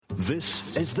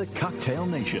This is the Cocktail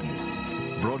Nation,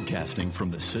 broadcasting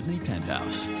from the Sydney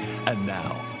Penthouse. And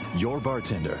now, your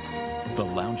bartender, the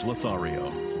Lounge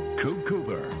Lothario, Coop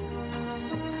Cooper.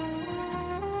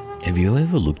 Have you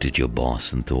ever looked at your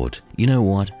boss and thought, you know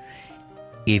what?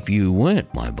 If you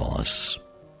weren't my boss,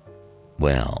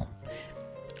 well,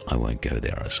 I won't go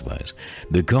there, I suppose.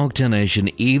 The Cocktail Nation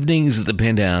evenings at the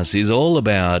Penthouse is all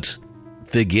about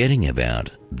forgetting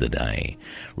about the day,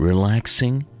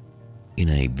 relaxing in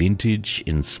a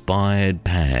vintage-inspired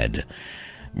pad,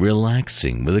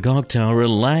 relaxing with a cocktail,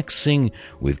 relaxing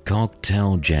with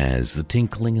cocktail jazz, the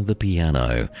tinkling of the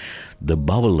piano, the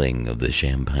bubbling of the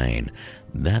champagne.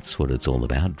 That's what it's all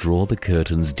about. Draw the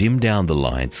curtains, dim down the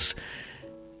lights,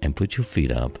 and put your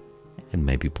feet up and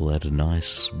maybe pull out a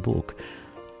nice book.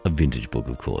 A vintage book,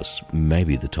 of course.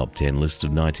 Maybe the top 10 list of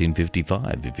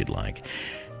 1955, if you'd like.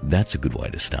 That's a good way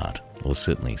to start, or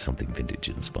certainly something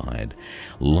vintage-inspired.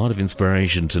 A lot of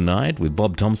inspiration tonight with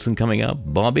Bob Thompson coming up,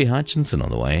 Bobby Hutchinson on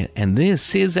the way, and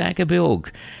this is Aker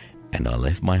Bilk. And I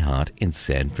left my heart in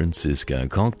San Francisco.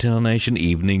 Cocktail Nation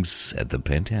evenings at the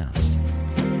Penthouse.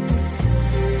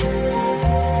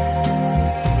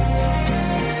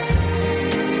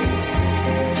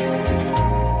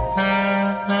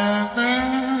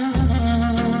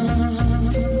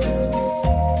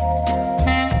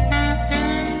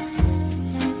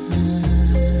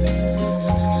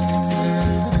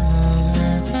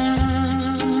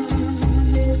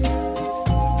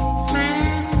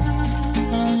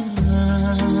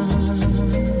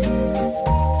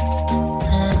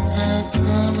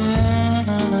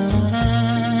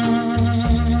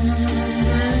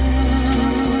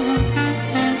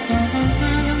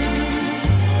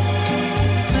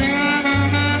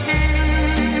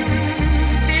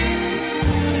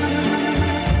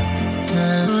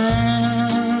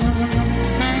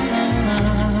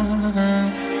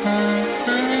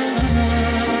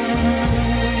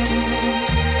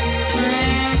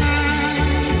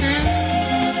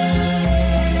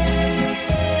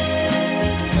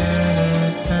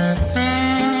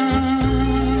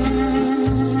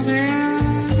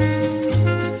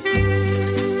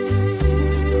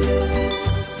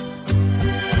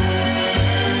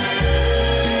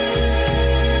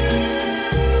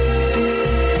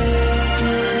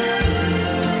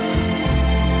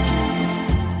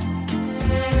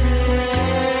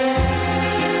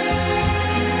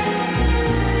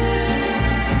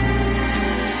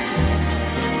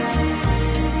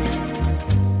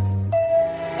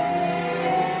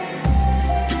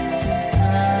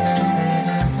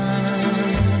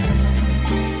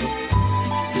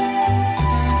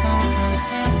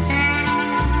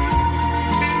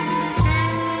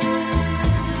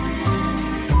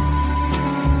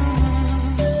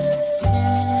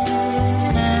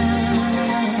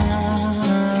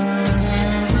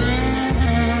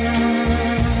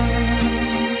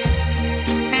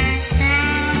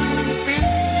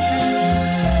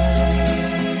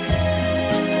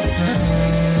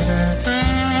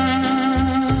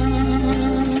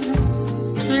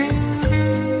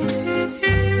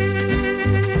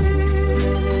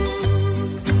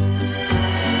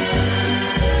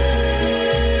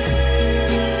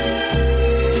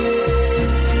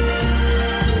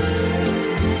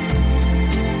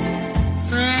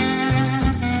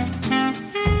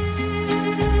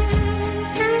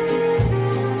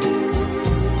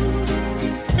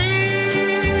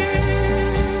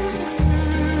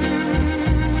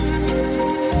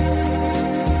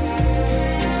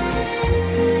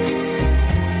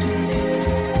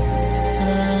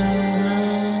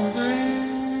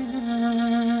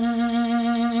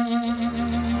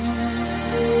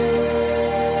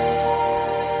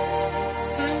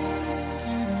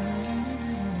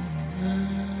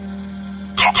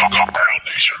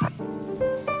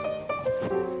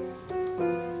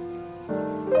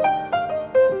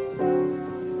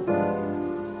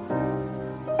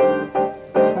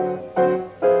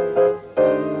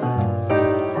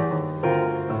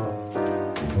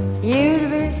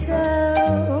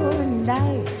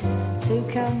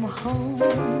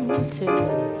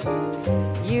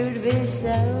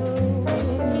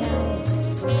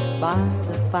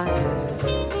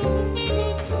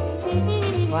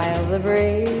 While the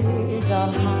breeze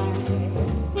on high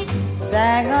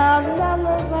sang a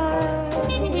lullaby,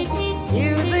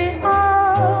 you'd be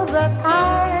all that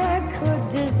I could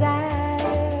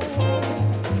desire.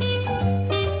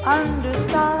 Under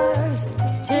stars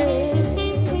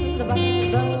chilled by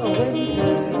the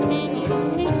winter,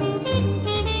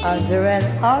 under an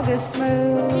August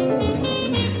moon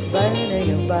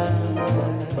burning above,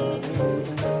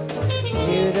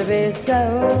 you'd be so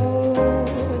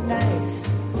nice.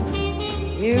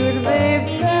 You'd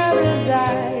be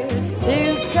paradise to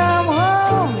come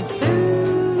home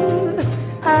to.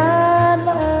 I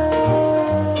love.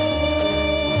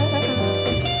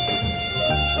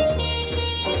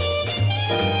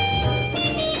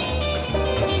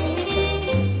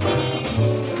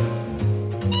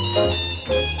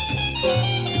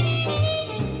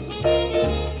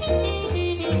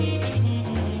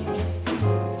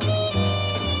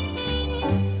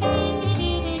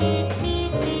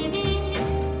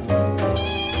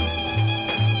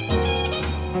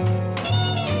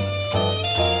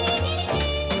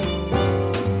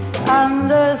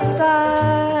 Under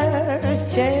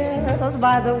stars chilled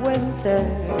by the winter,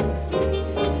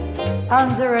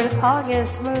 under an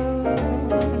August moon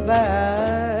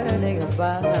burning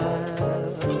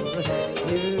above,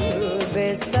 you'd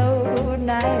be so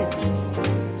nice,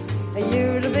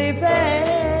 you'd be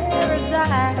paradise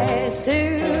to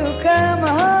come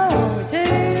home to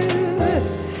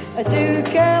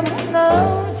come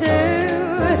home to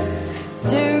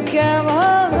come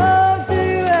home to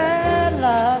and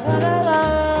love.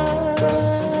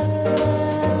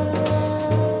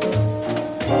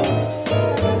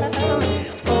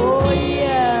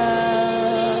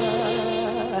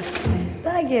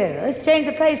 Let's change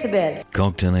the pace a bit.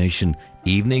 Cocktail Nation,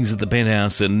 evenings at the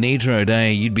Penthouse, Anita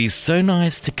O'Day, you'd be so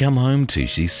nice to come home to.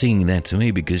 She's singing that to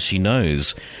me because she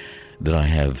knows that I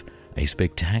have a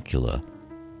spectacular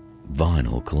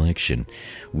vinyl collection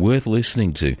worth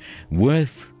listening to,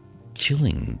 worth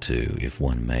chilling to, if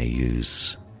one may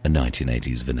use a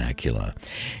 1980s vernacular.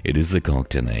 It is the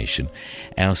Cocktail Nation,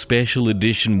 our special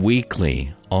edition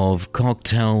weekly of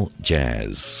Cocktail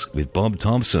Jazz with Bob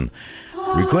Thompson,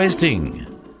 requesting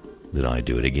that I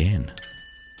do it again.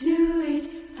 Do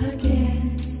it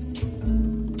again.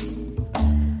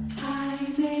 I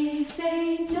may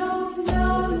say no,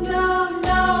 no, no,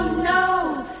 no,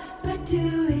 no, but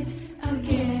do it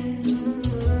again.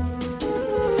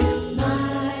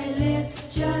 My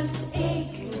lips just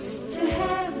ache to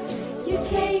have you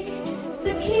take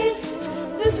the kiss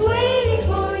that's waiting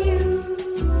for you.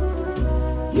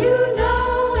 You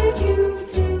know if you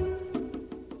do,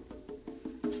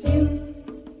 you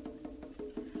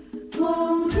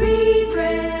won't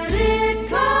regret it.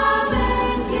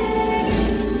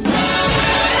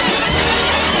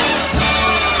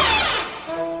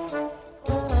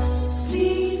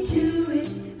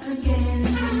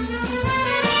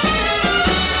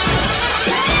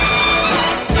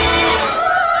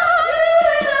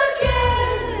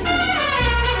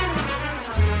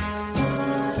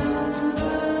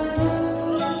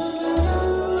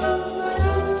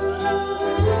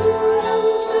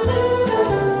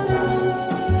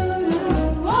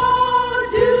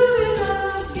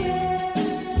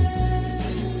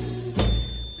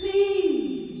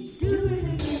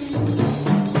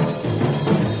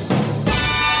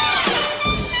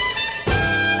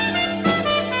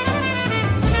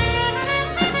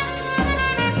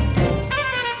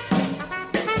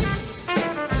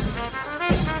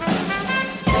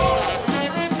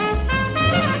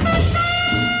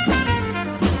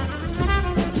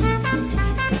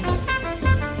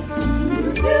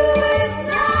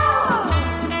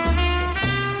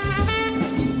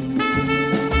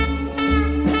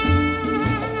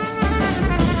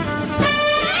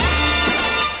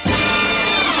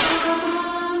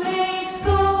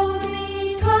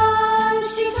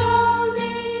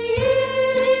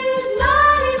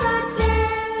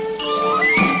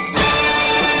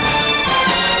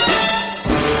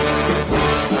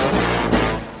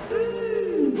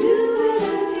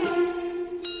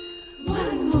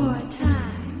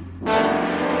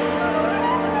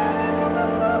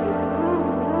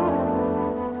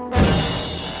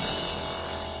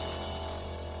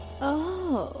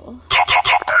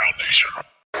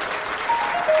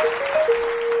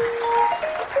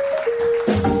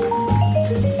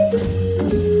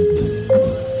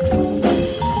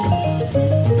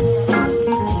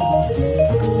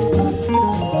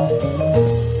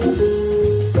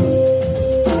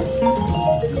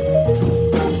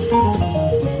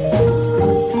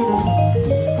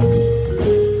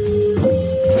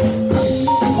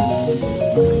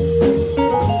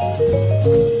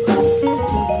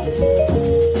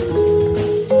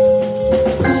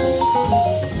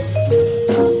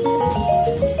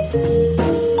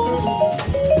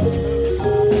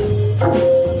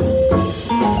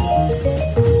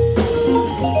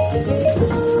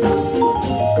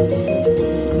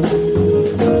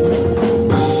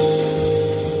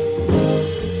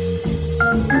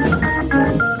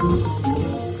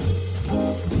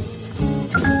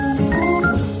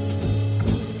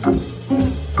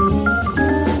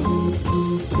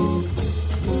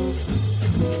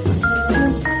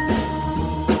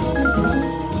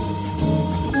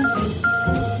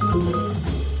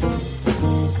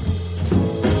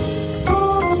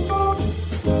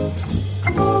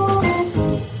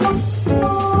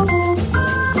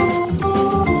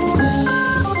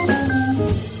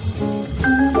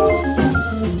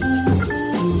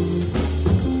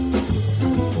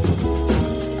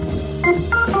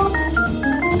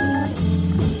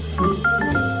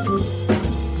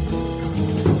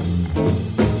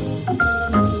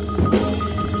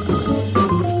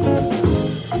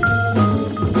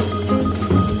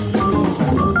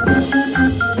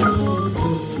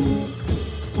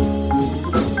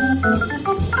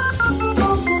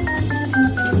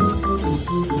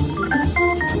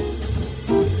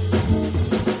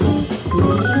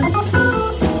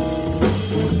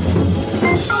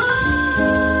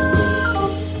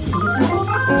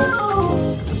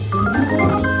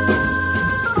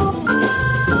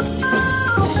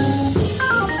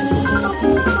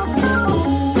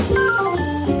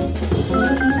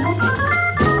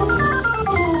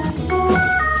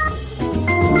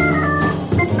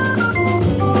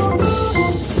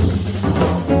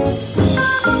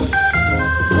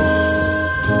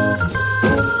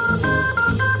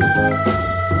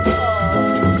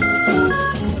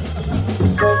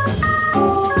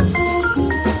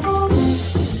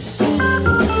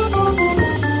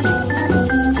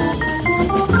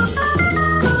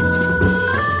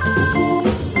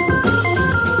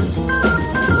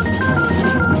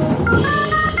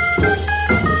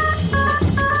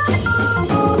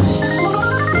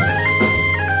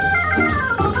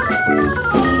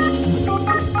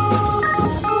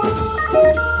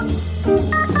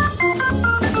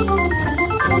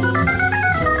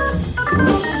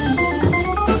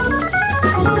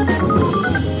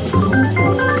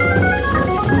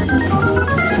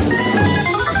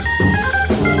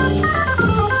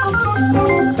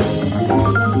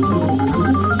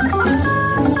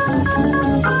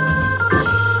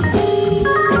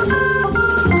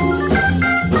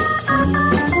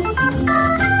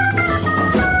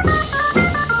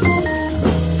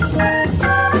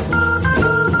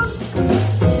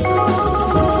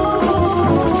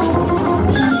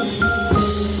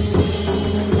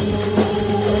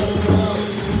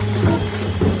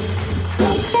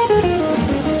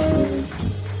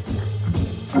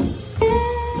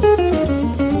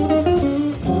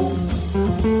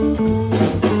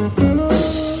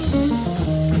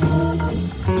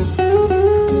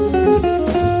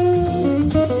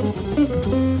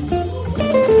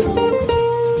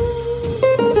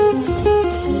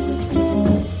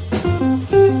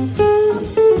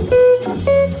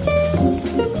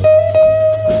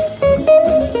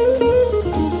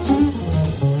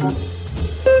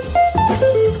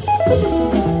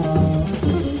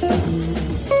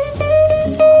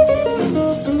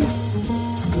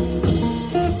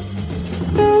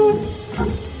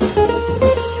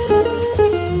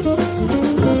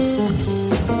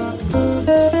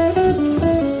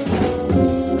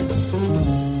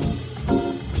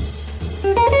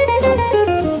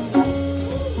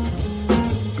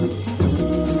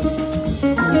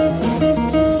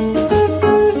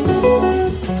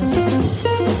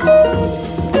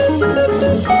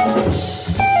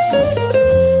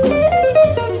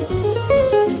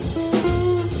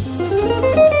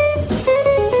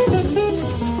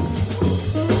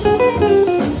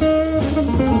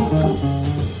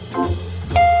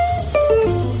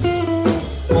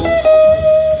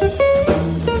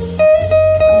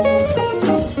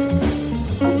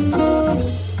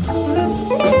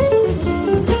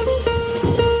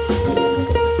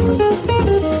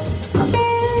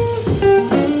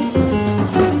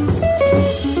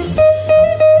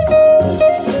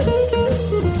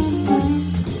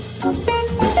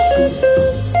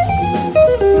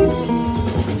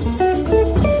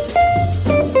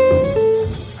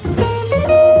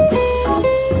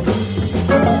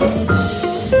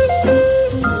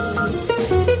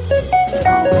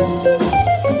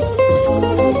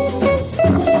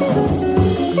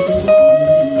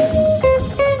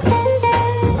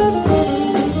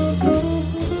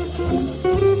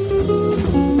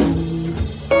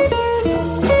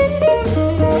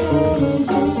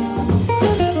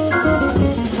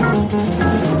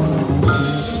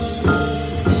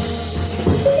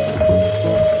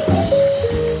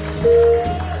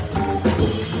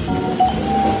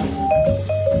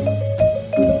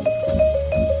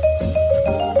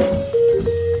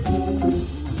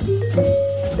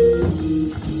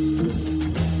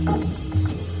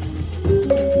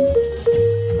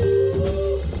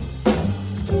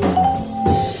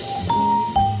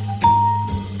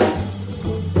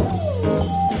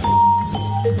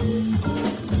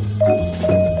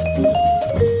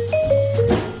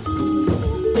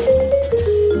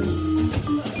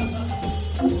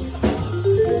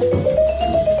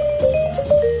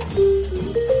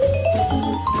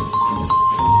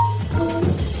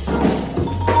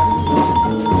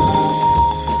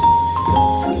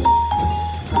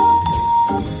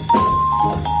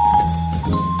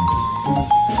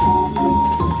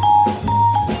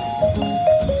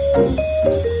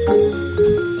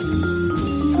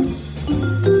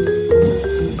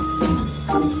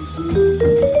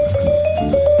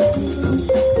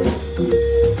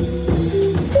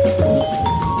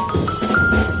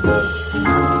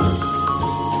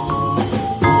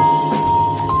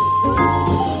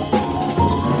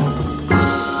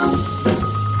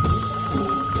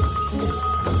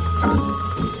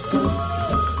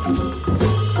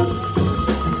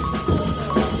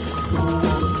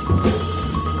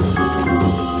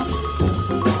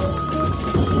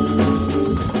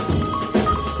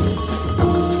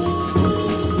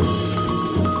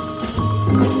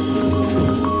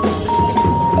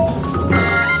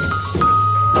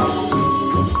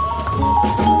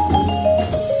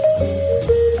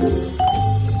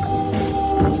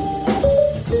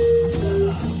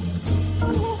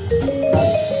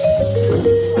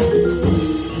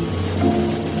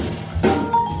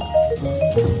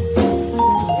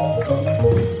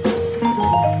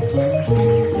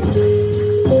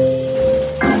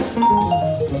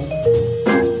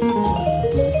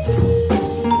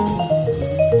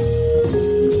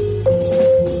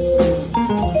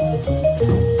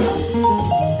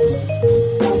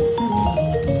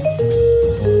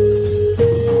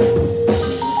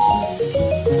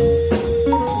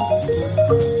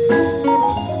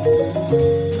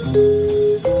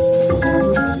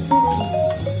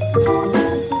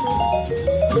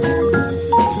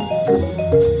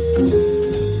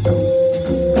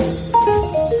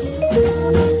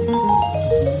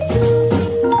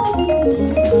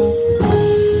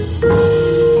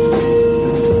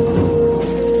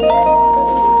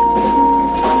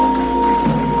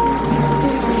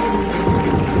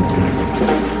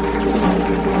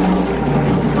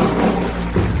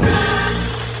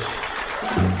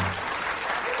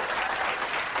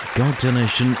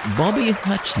 Donation, Bobby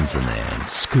Hutchinson there, and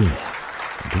School.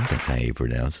 I think that's how you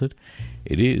pronounce it.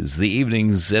 It is the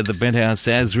evenings at the Penthouse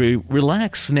as we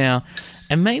relax now,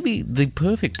 and maybe the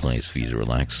perfect place for you to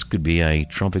relax could be a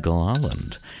tropical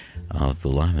island. The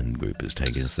Lyman group has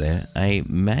taken us there, a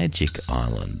magic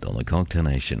island on the Cocktail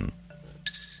Nation.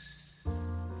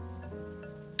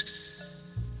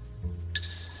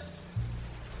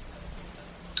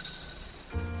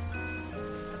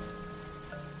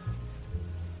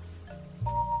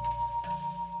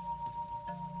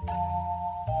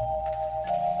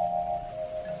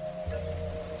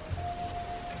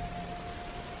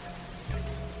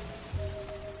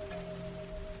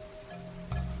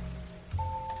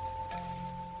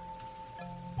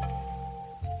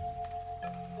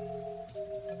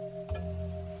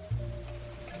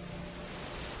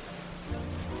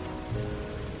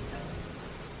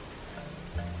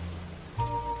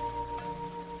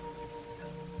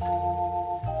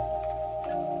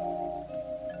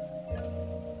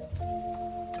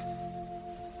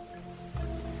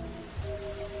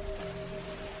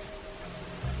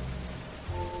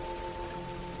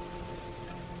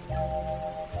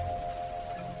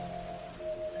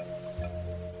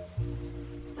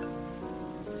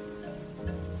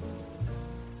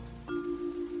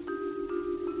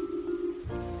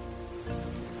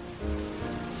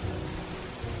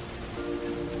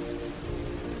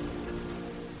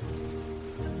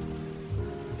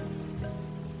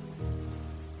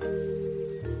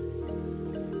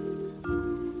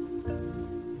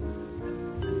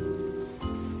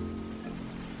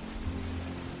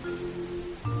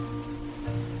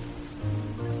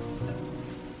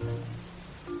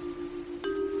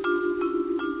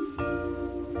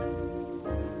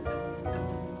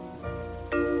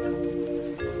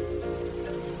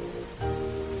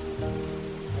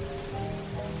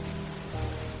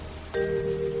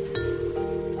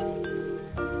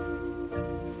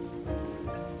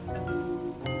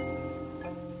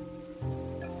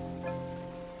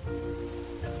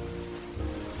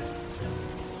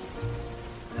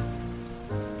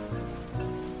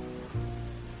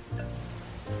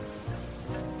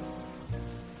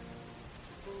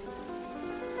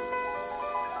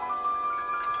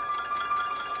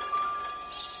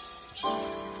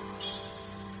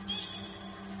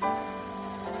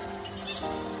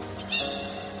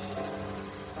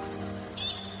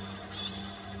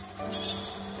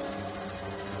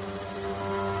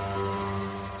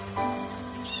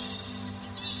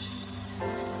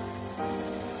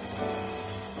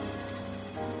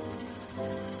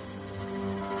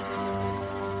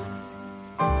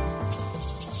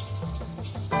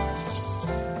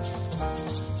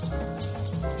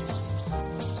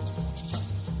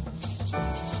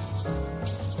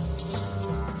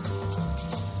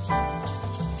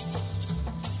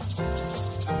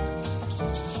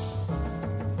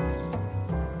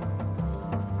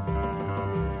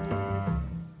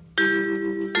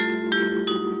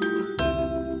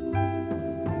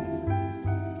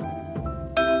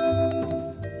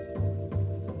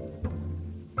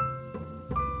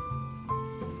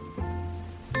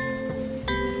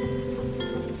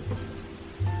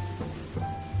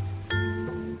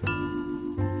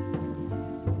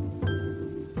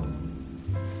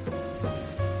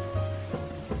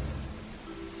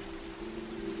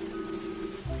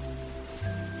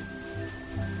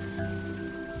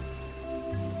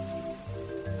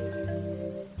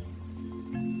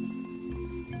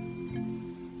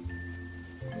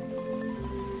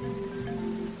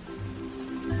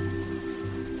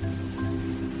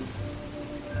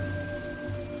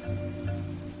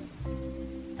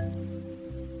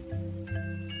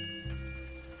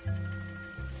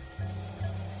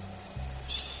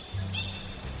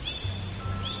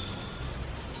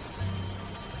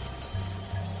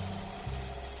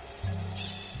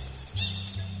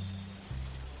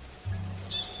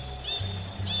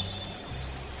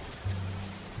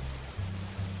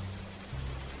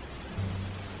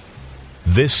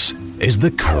 This is the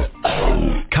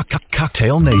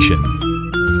Cocktail Nation.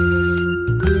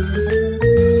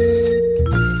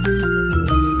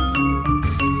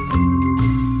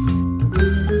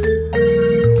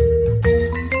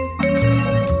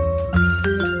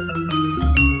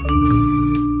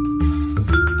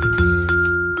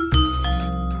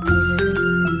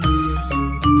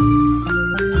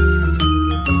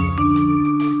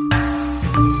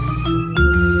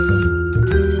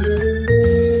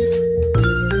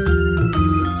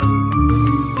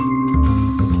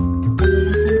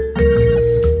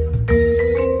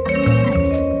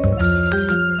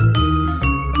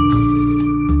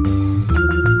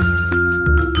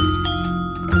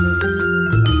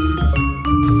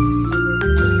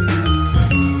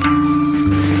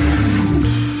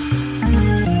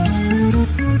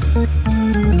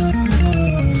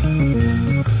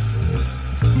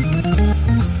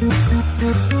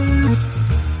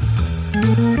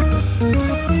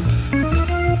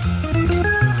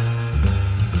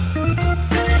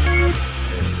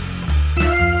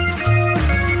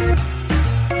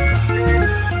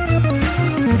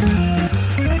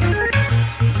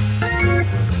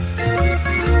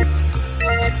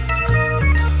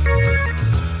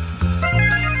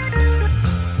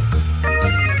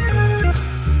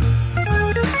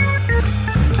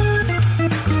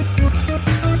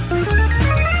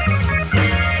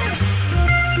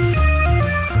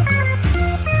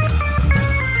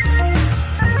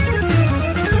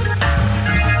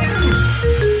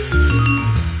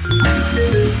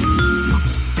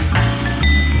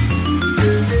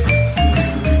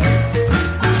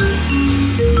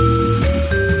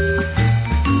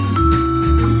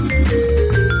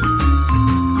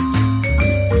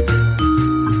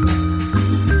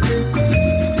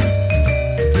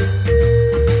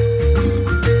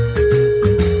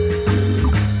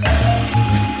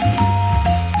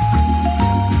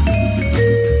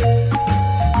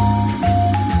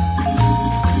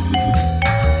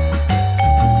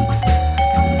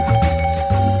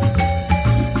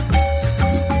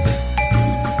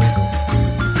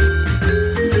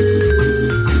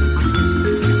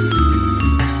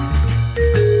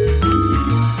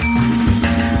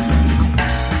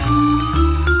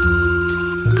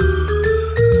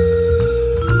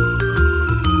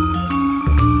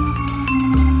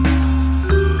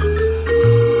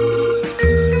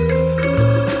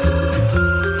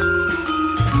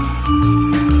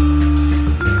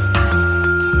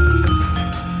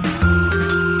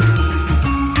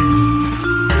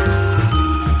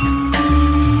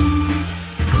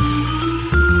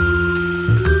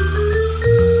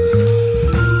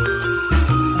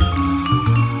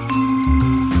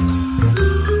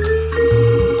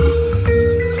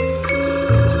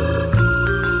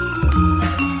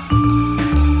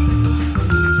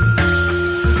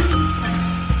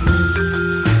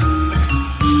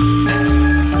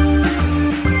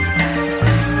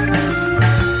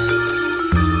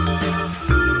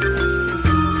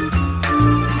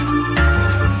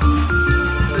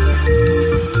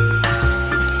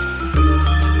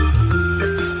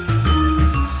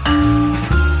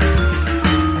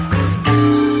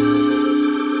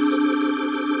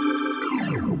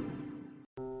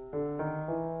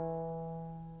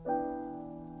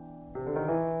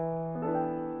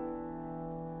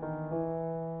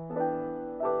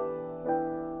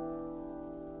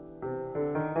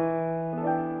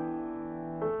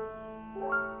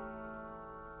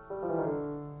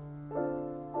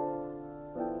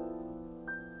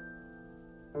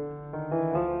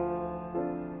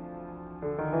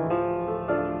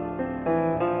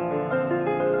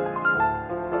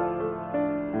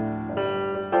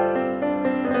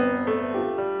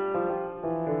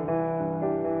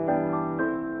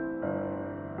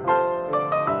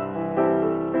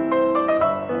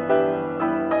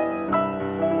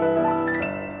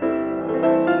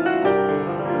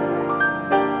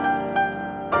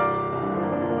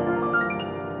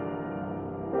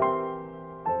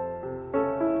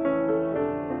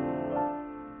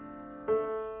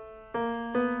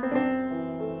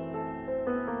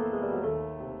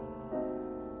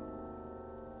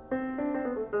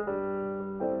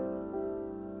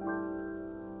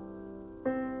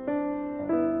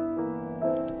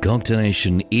 Cocktail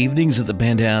Nation evenings at the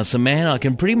Penthouse. And man, I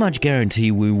can pretty much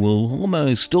guarantee we will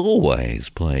almost always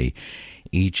play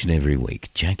each and every week.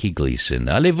 Jackie Gleason,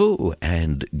 allez-vous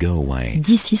and go away.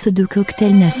 D'ici ce de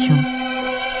Cocktail Nation.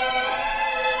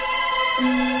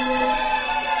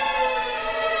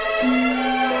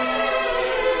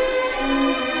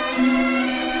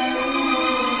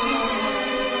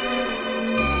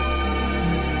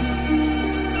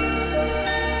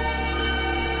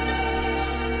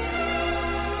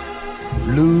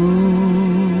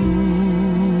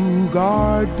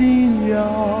 Gardenia.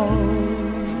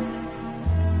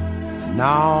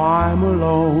 Now I'm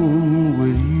alone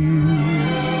with you,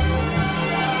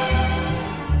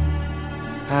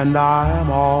 and I am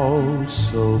all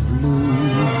so blue.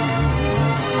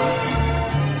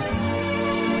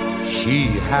 She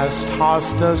has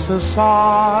tossed us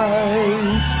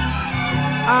aside,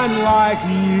 and like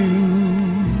you,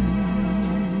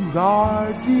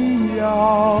 Gardenia,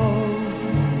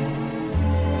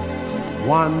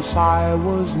 once I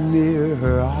was near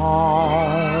her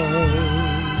heart.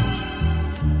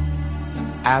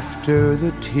 After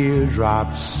the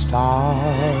teardrops start,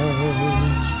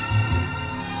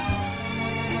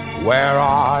 where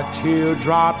are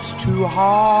teardrops too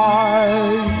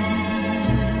hard?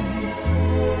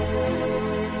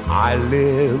 I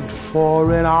lived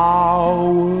for an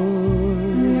hour.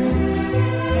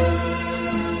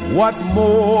 What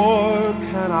more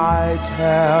can I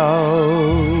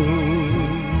tell?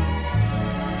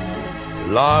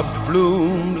 Love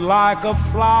bloomed like a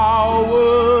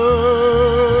flower,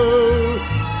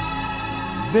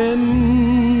 then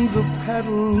the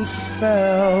petals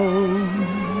fell.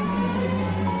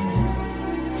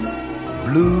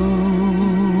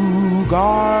 Blue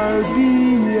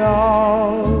gardenia,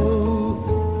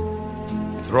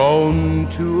 thrown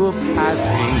to a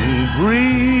passing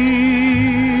breeze,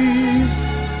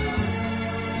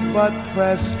 but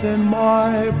pressed in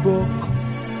my book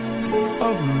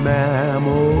of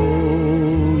memories.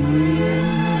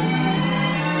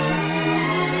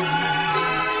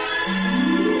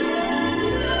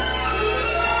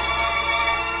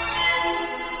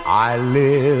 I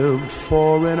lived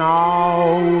for an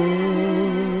hour.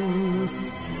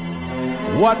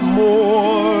 What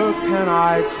more can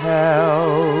I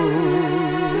tell?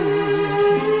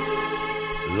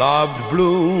 Love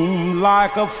bloomed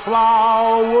like a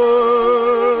flower,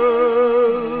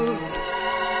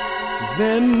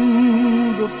 then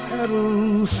the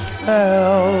petals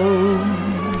fell.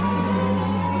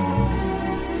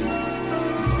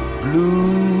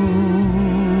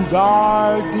 Blue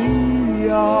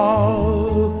gardenia,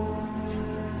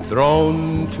 thrown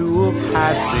to a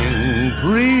passing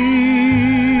breeze,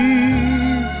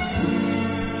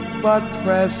 but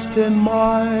pressed in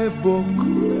my book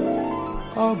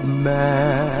of memories.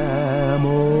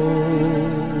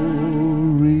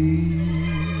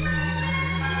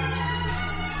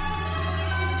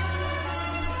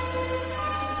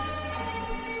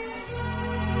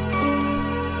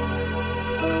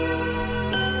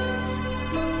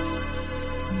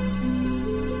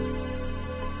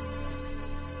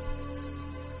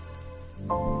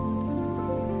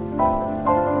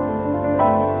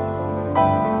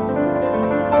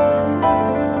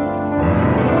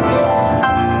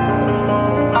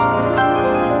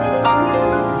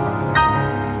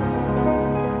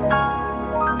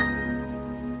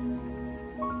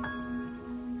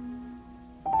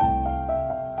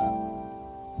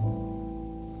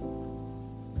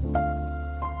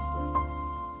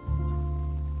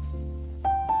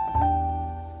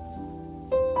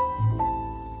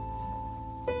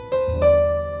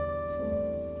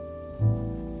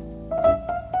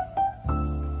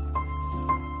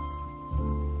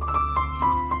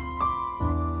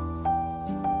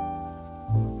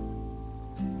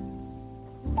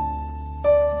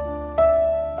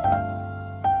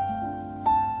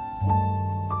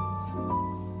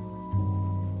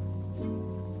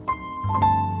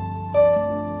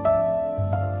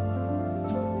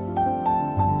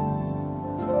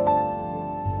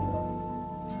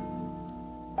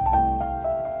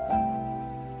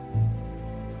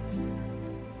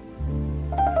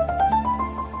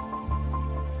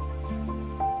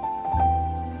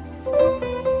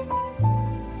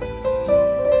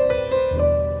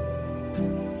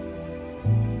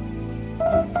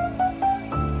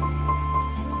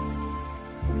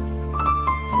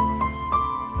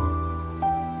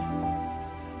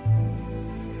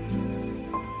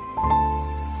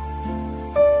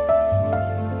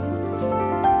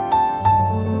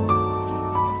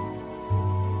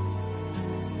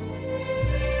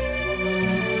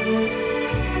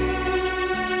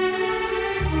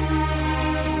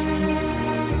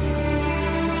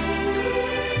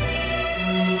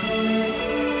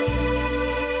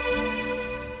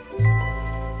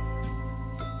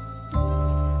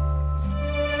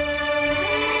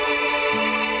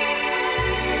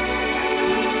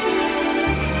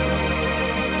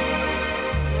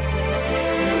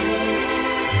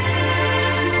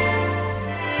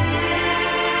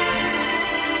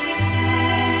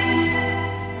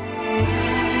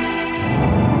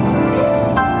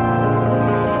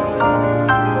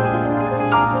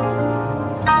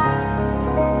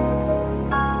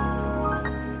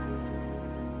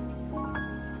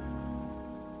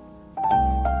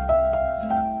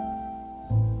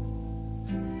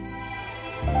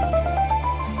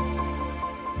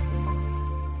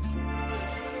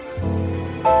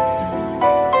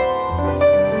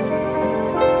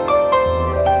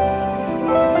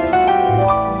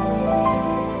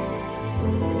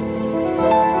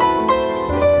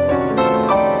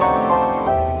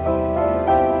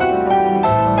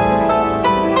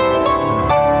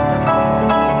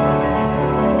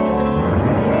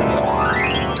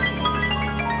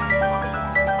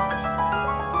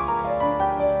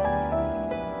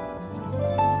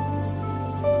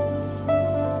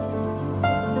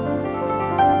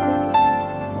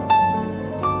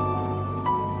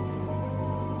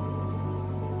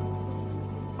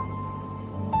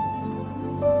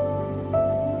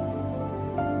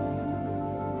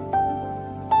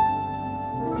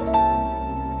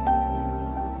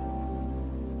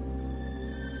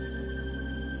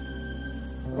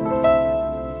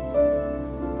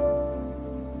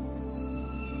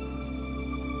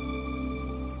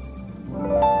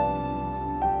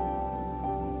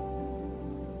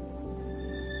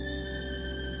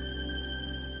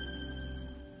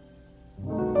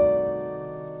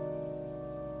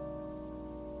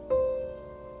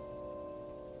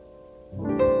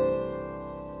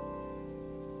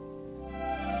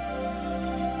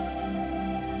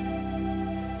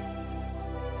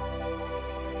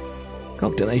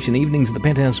 Cocktail Nation Evenings at the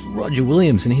Penthouse, Roger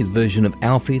Williams in his version of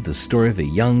Alfie, the story of a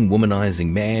young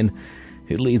womanizing man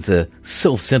who leads a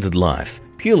self-centered life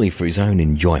purely for his own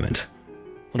enjoyment.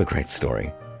 What a great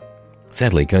story.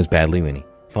 Sadly, it goes badly when he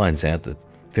finds out that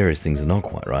various things are not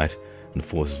quite right and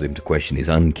forces him to question his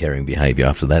uncaring behaviour.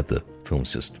 After that, the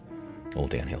film's just all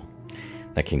downhill.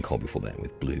 Nat King Cole before that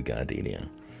with Blue Gardenia.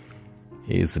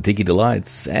 Here's the Tiki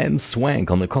Delights and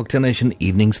Swank on the Cocktail Nation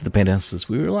Evenings at the Penthouse as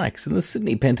we relax in the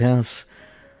Sydney Penthouse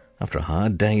after a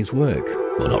hard day's work.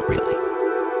 Well, not really.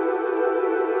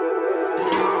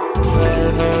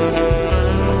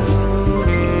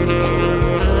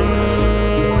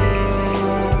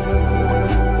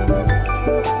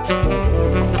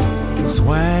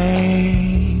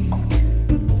 Swank,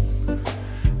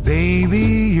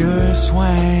 baby, you're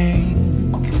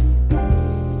swank.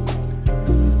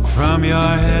 From your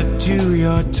head to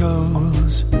your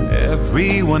toes,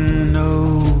 everyone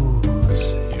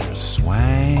knows you're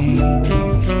swank.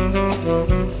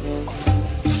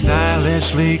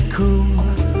 Stylishly cool,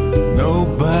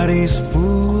 nobody's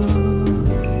fool.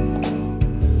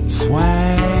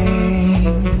 Swank.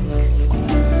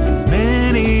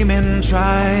 Many men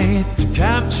try to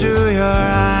capture your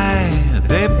eye.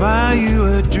 They buy you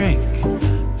a drink,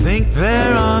 think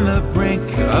they're on the brink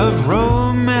of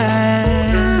romance.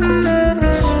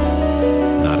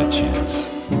 Not a chance.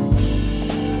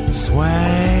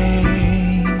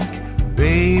 Swank,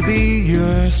 baby,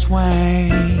 you're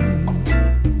swank.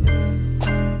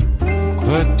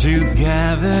 Put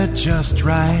together just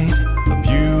right, a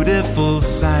beautiful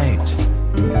sight.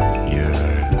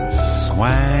 You're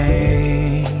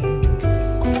swank.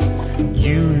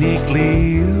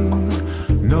 Uniquely you,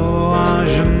 no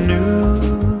ingenue.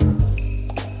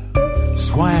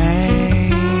 Swank.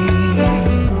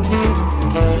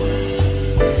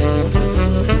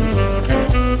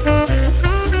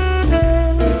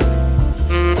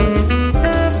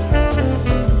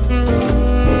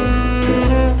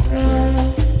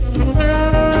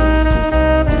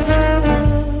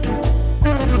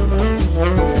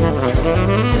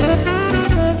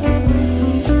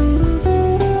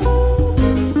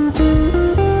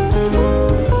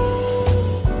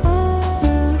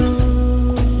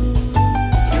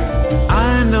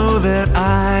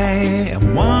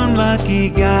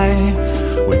 Guy,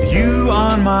 with you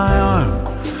on my arm,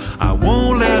 I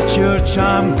won't let your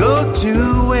charm go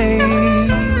to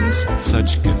waste.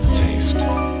 Such good taste,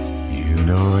 you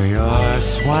know you're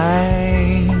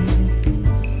swank.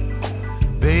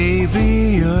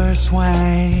 Baby, you're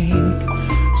swank,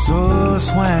 so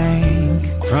swank.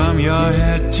 From your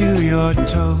head to your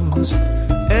toes,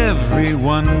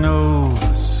 everyone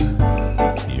knows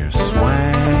you're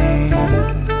swank.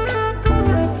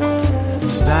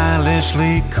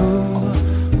 Stylishly cool,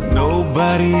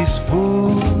 nobody's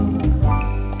fool.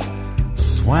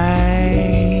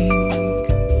 Swank.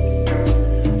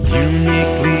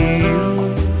 Uniquely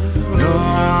you, no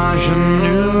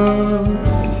ingenue.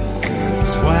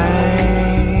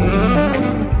 Swank.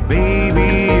 Baby,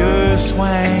 you're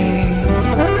swank.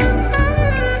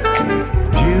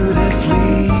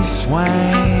 Beautifully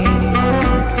swank.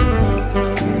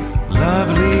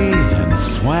 Lovely and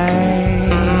swank.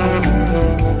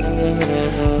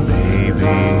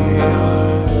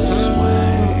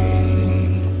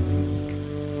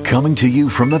 Coming to you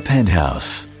from the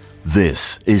Penthouse,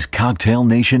 this is Cocktail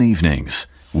Nation Evenings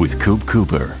with Coop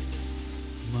Cooper.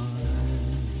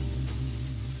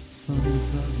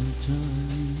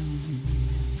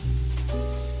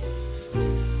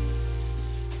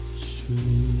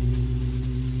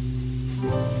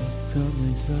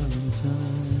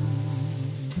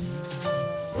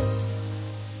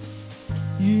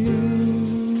 You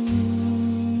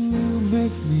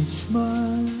make me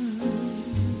smile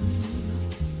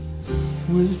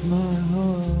with my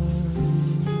heart.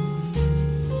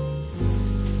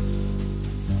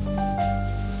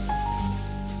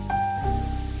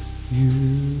 You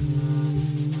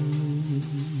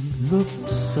look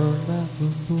so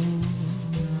laughable,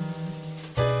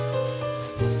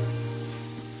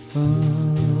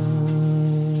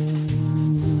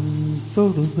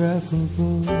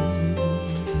 unphotographable,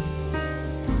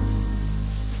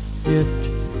 yet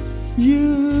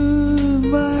you're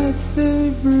my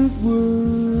favorite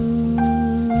work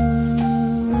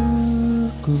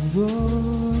of art.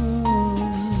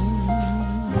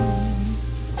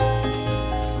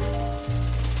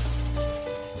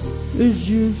 Is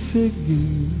your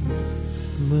figure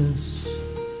less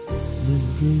than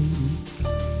Greek?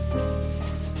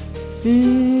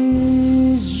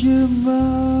 Is your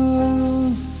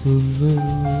mouth a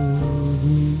little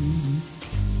weak?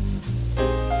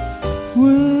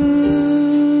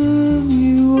 When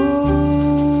you are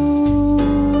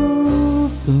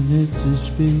it to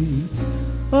speak.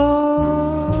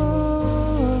 Oh,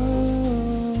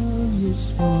 you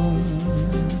smile.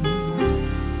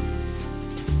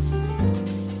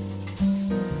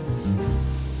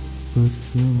 But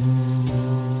you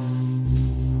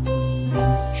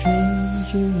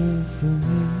change it for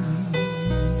me.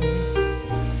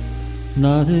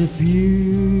 Not if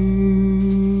you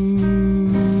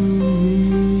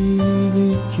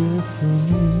really care for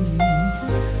me.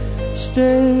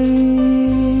 Stay,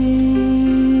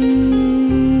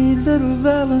 little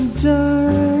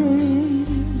Valentine.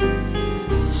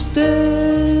 Stay.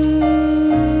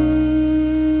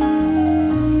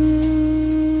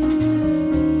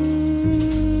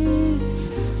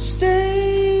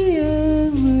 Stay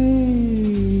and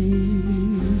wait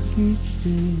each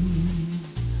day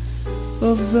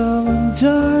of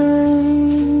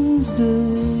Valentine's Day.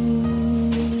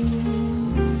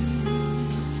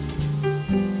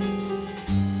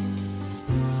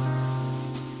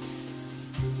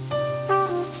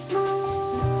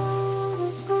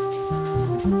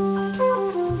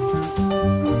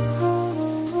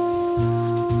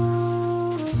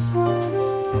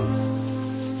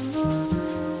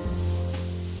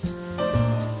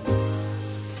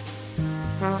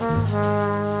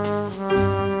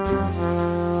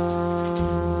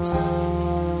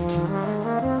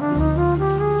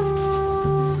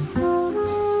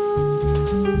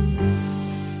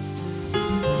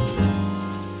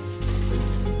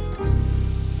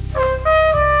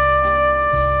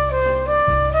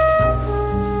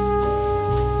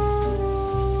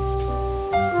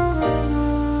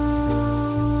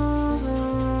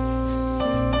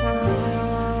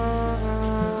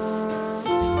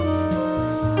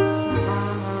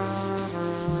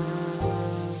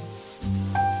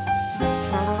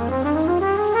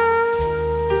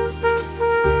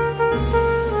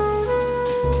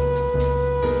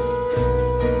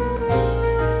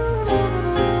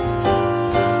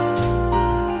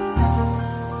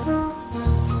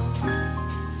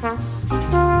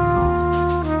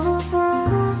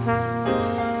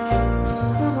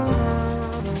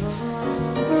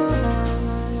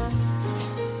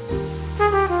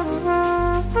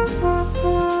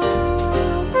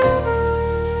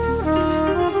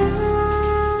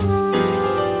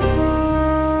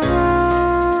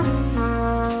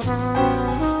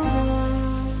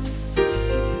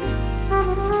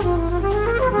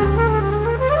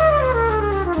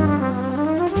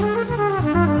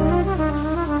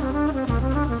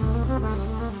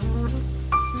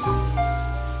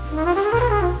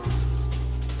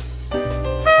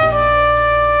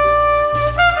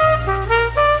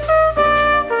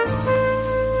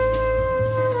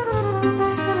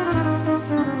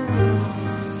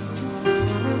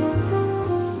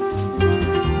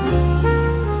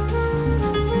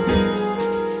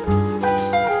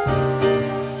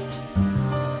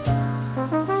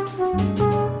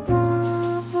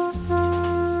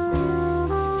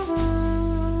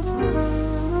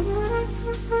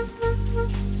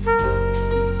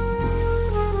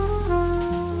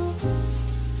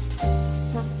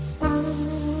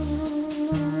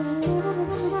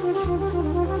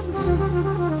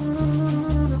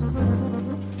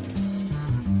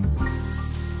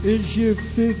 Is your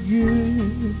figure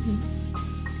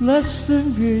less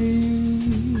than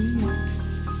Greek?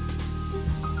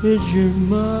 Is your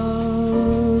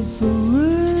mouth a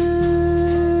little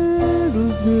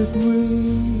bit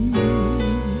weak?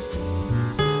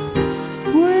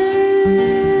 When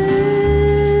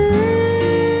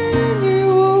you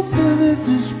open it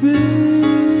to speak,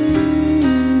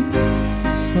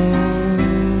 oh,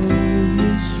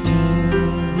 you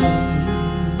smile.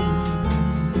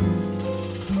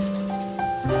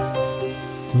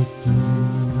 But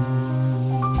don't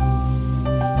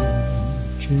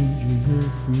change your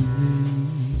head for me.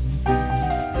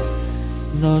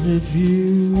 Not if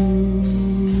you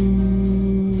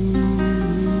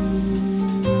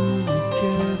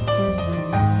care for me.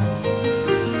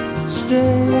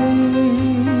 Stay,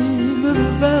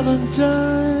 little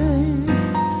Valentine.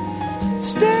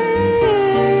 Stay.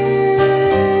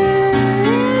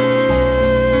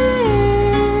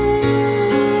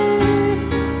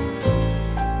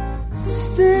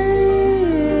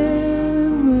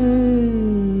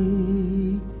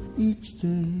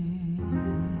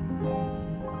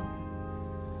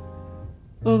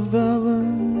 Of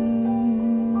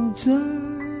Valentine's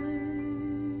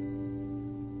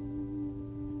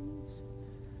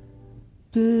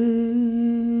Day.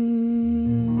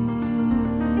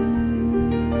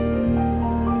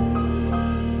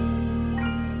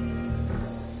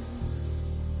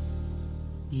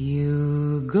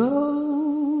 You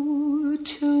go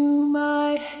to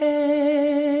my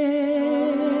head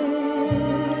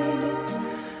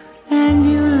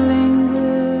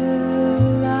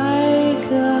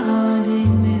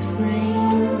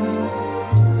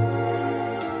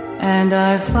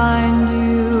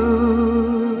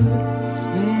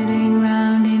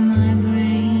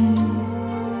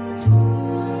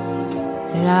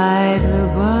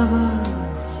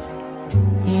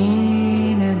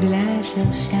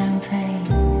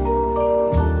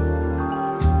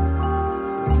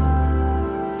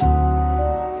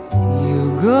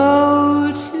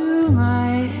go to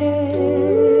my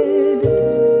head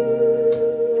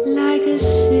like a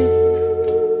sip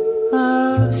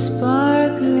of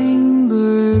sparkling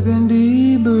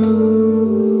burgundy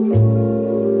brew,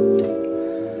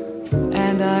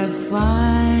 and I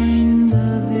find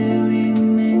the very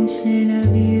mention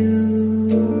of you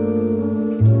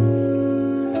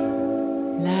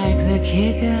like the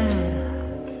kicker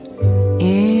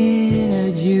in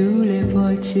a julep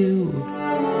or two.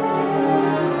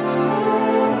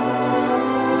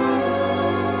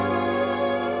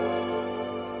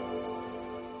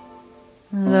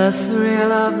 The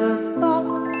thrill of the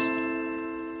thought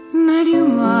that you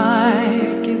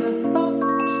might give a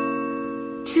thought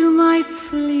to my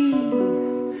plea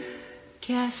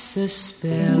casts a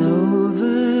spell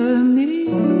over me.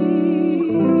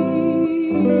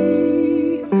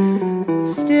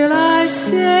 Still I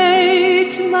say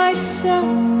to myself,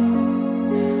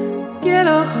 get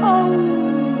a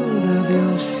hold of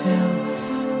yourself.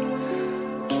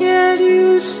 Can't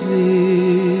you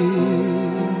see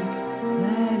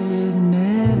that it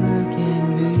never can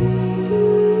be?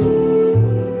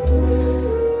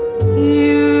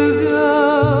 You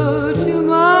go to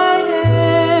my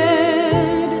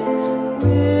head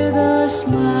with a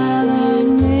smile that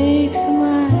makes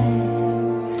my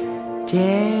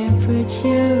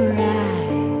temperature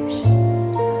rise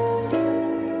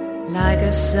like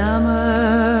a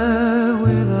summer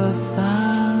with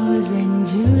 1,000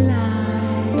 Julys.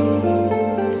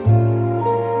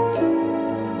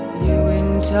 You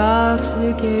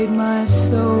intoxicate my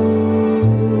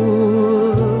soul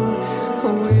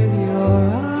with your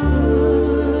eyes,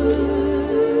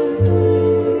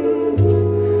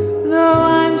 though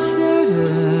I'm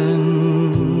certain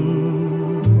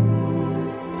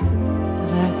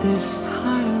that this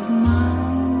heart of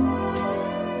mine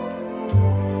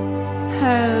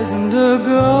hasn't a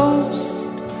ghost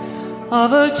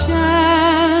of a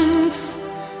chance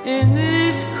in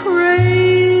this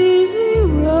crazy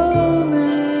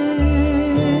romance.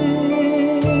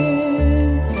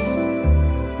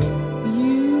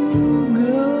 You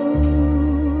go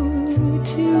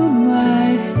to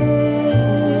my head.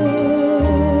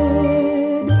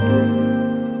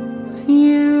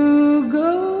 You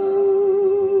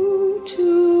go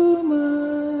to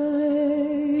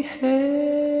my head.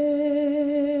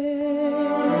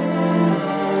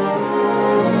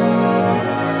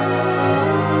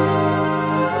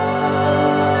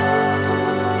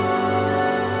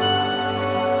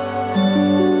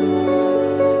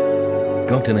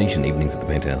 Cocktailnation evenings at the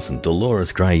Penthouse and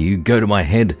Dolores Gray, you go to my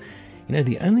head. You know,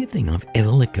 the only thing I've ever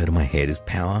let go to my head is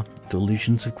Power,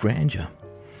 Delusions of Grandeur.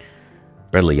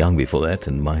 Bradley Young before that,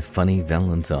 and My Funny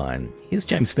Valentine. Here's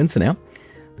James Spencer now,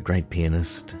 the great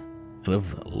pianist out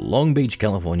of Long Beach,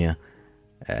 California,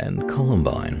 and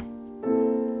Columbine.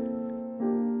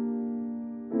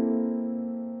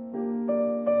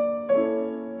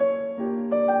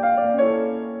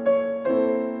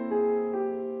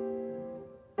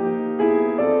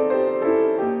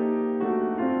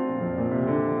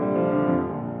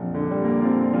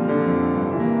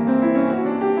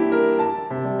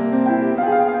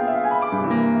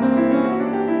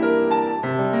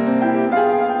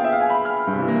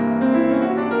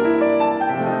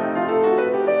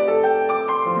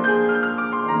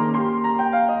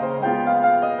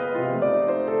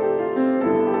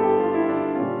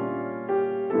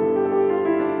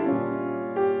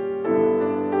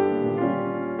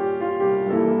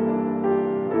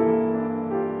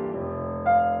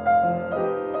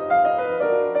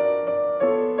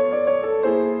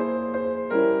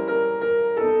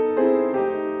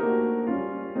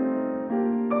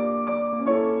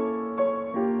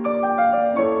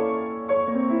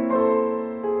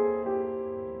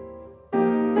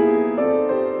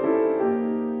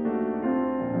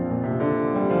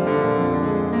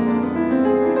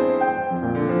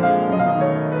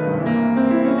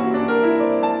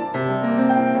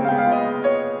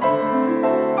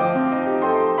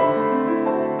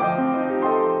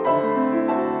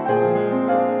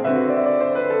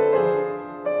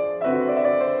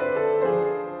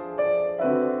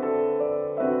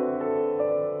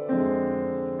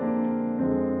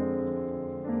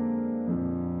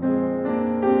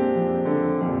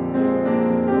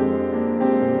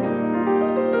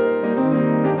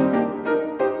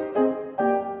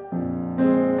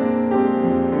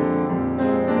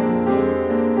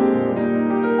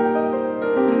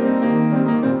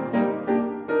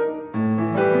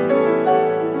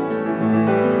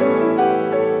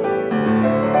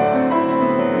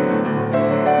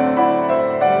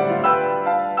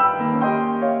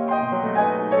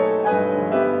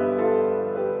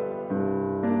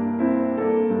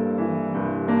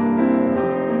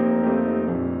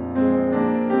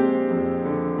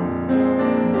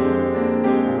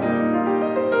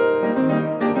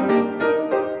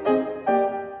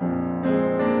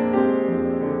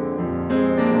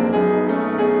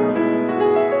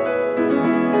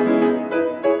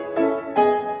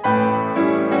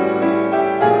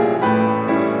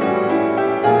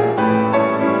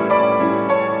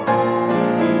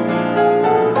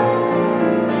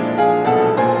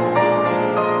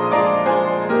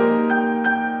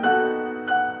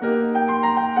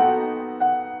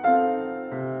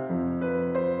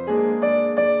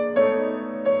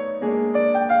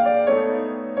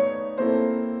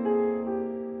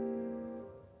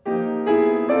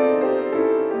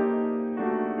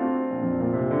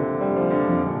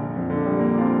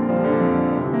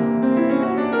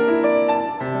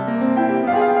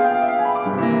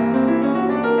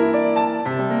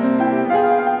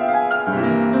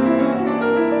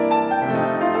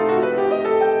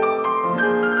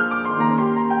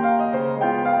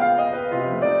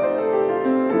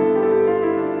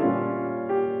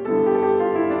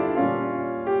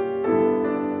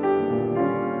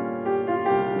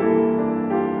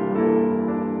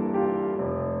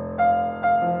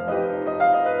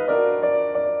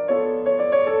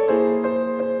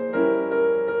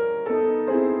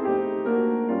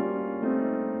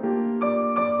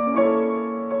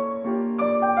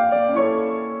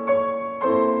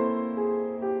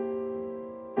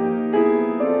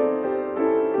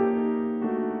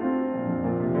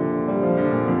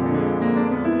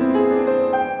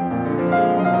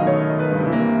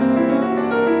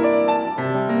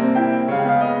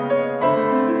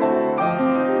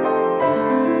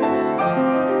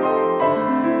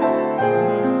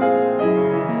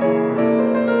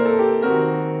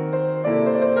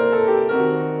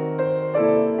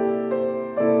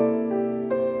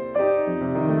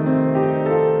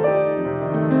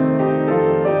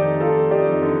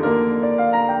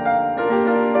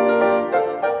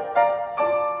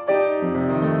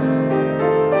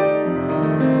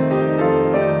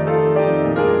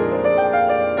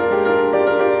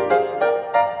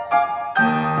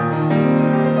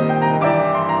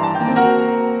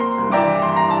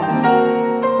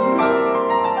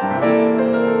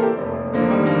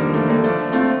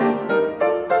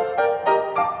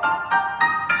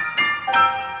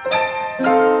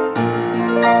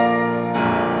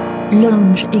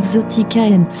 Lounge Exotica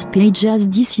and Space Jazz.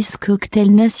 This is Cocktail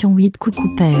Nation with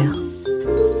Coucou Père.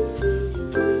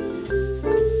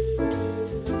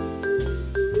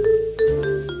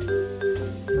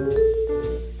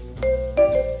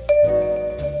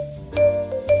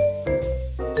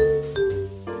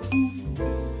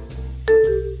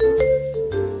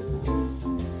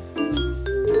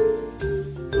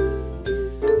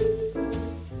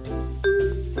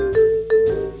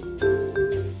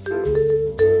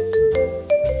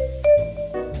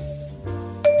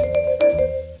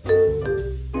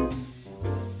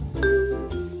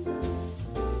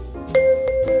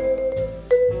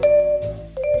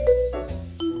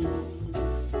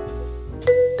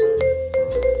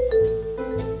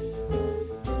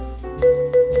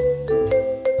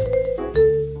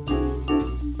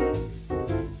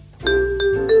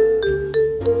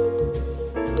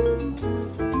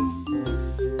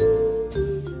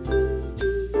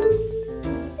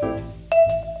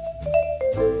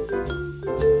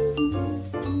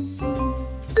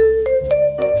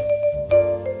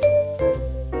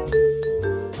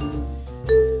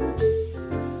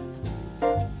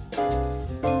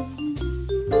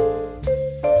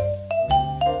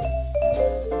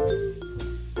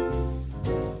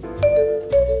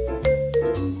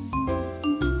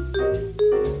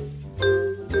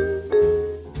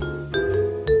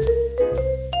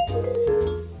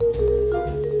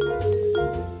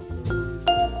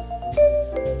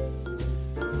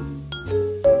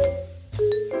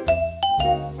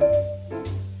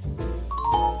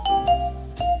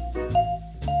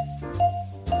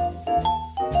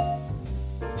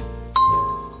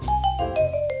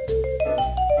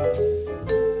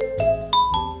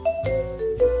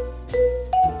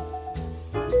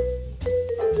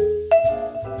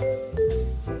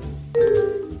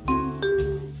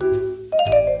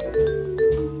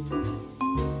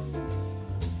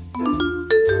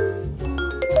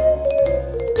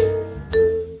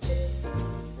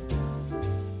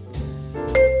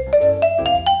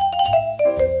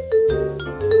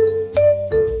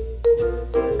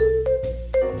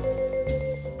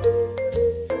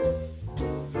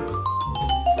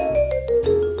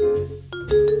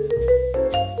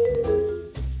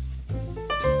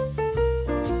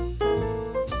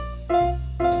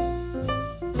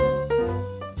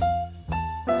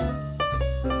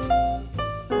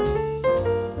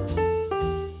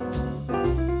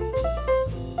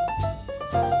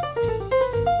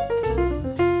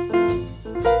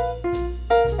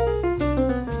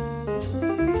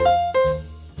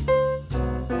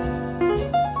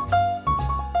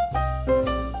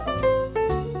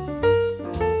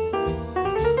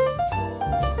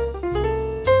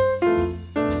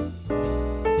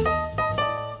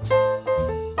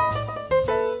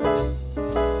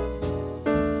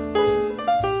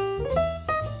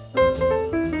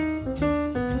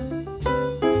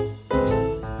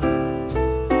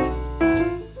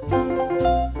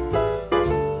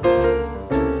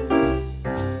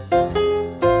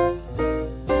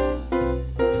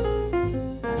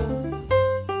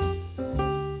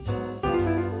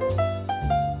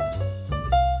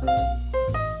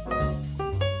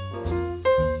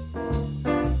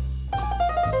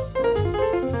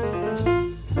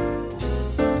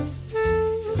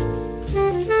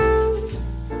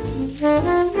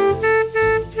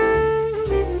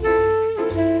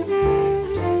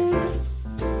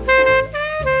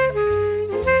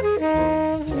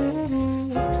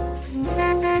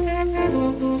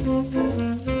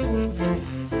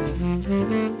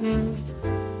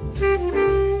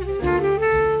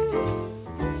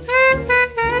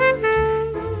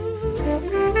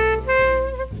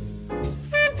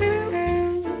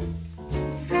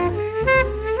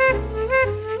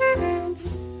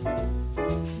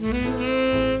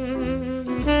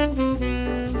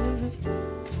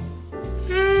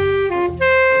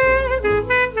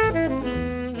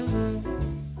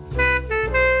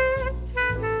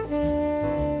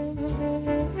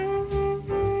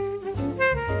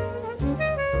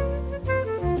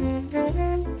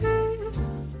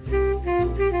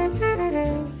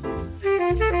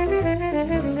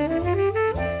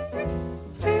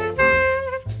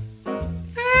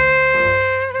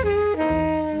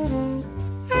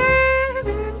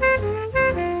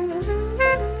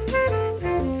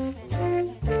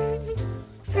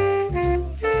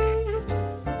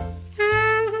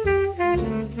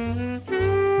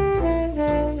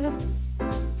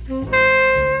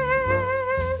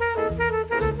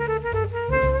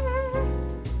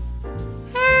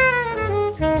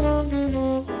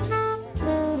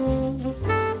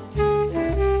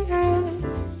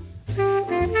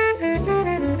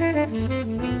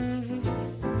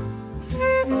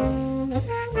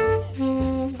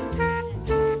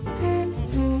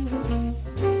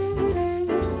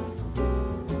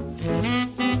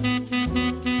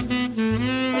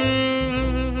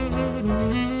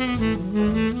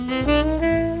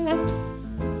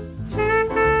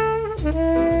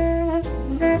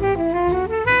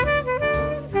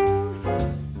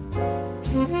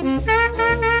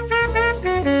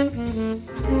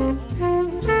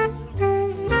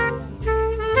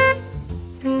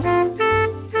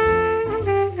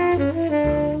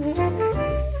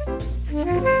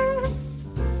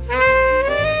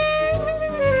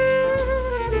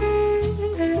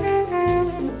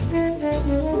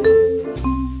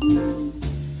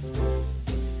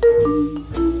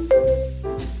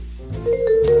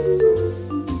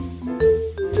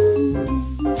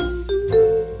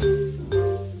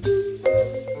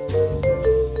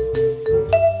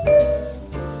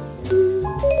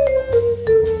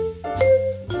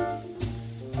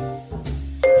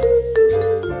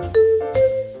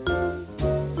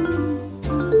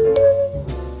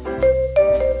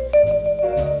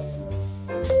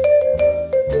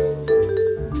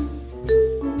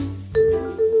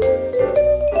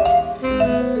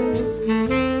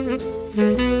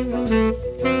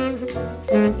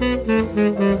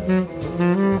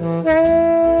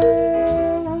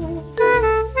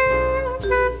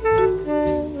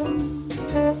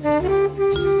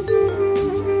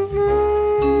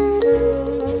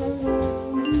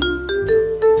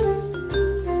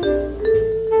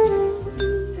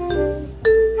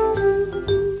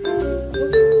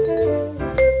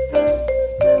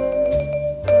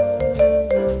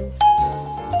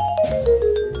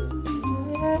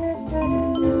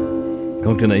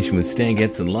 Cogtonation with Stan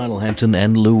Getz and Lionel Hampton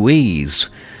and Louise.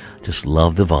 Just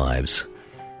love the vibes.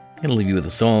 I'm going to leave you with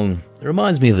a song. It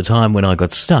reminds me of a time when I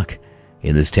got stuck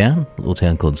in this town, a little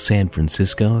town called San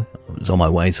Francisco. I was on my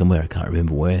way somewhere, I can't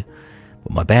remember where.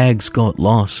 But my bags got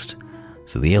lost,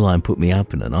 so the airline put me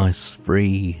up in a nice,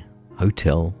 free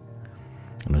hotel.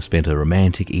 And I spent a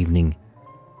romantic evening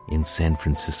in San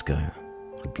Francisco.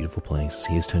 What a beautiful place.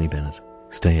 Here's Tony Bennett.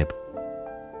 Stay up.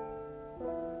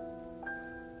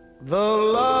 The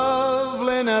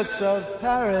loveliness of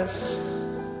Paris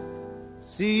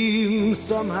seems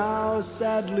somehow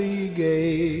sadly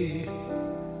gay.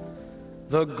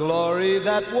 The glory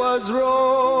that was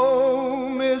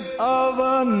Rome is of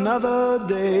another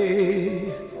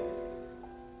day.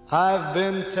 I've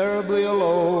been terribly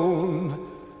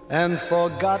alone and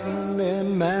forgotten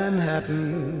in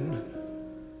Manhattan.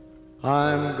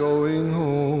 I'm going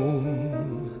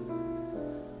home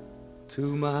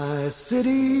to my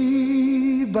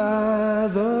city by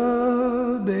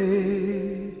the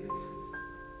bay.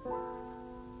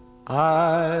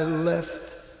 I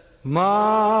left my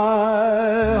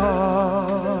heart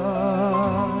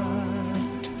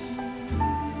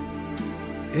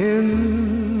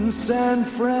in San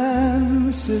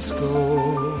Francisco,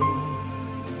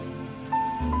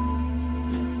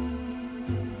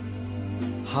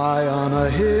 high on a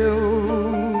hill.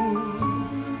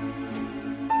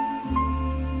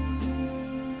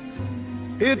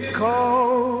 It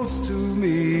calls to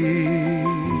me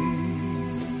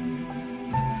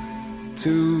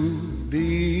to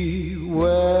be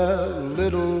where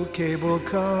little cable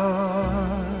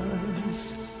cars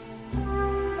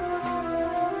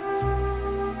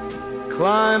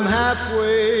climb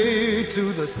halfway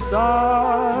to the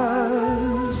stars.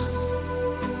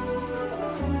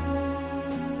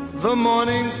 The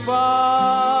morning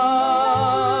fog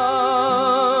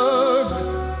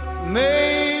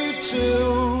may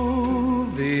chill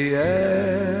the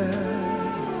air.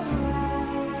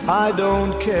 I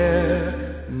don't care,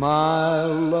 my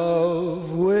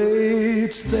love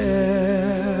waits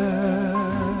there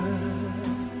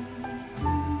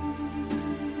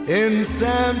in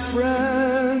San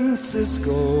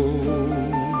Francisco.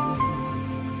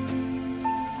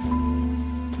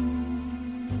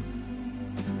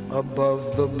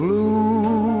 Above the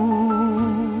blue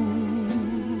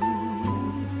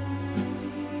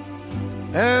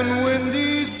and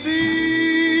windy sea,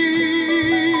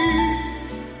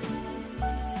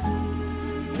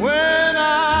 when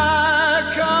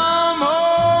I come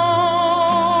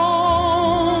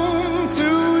home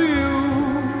to you,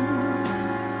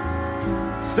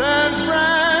 San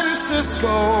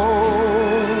Francisco,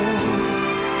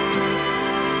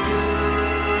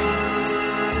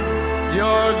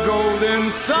 your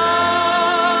golden sun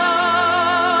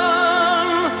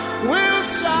will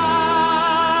shine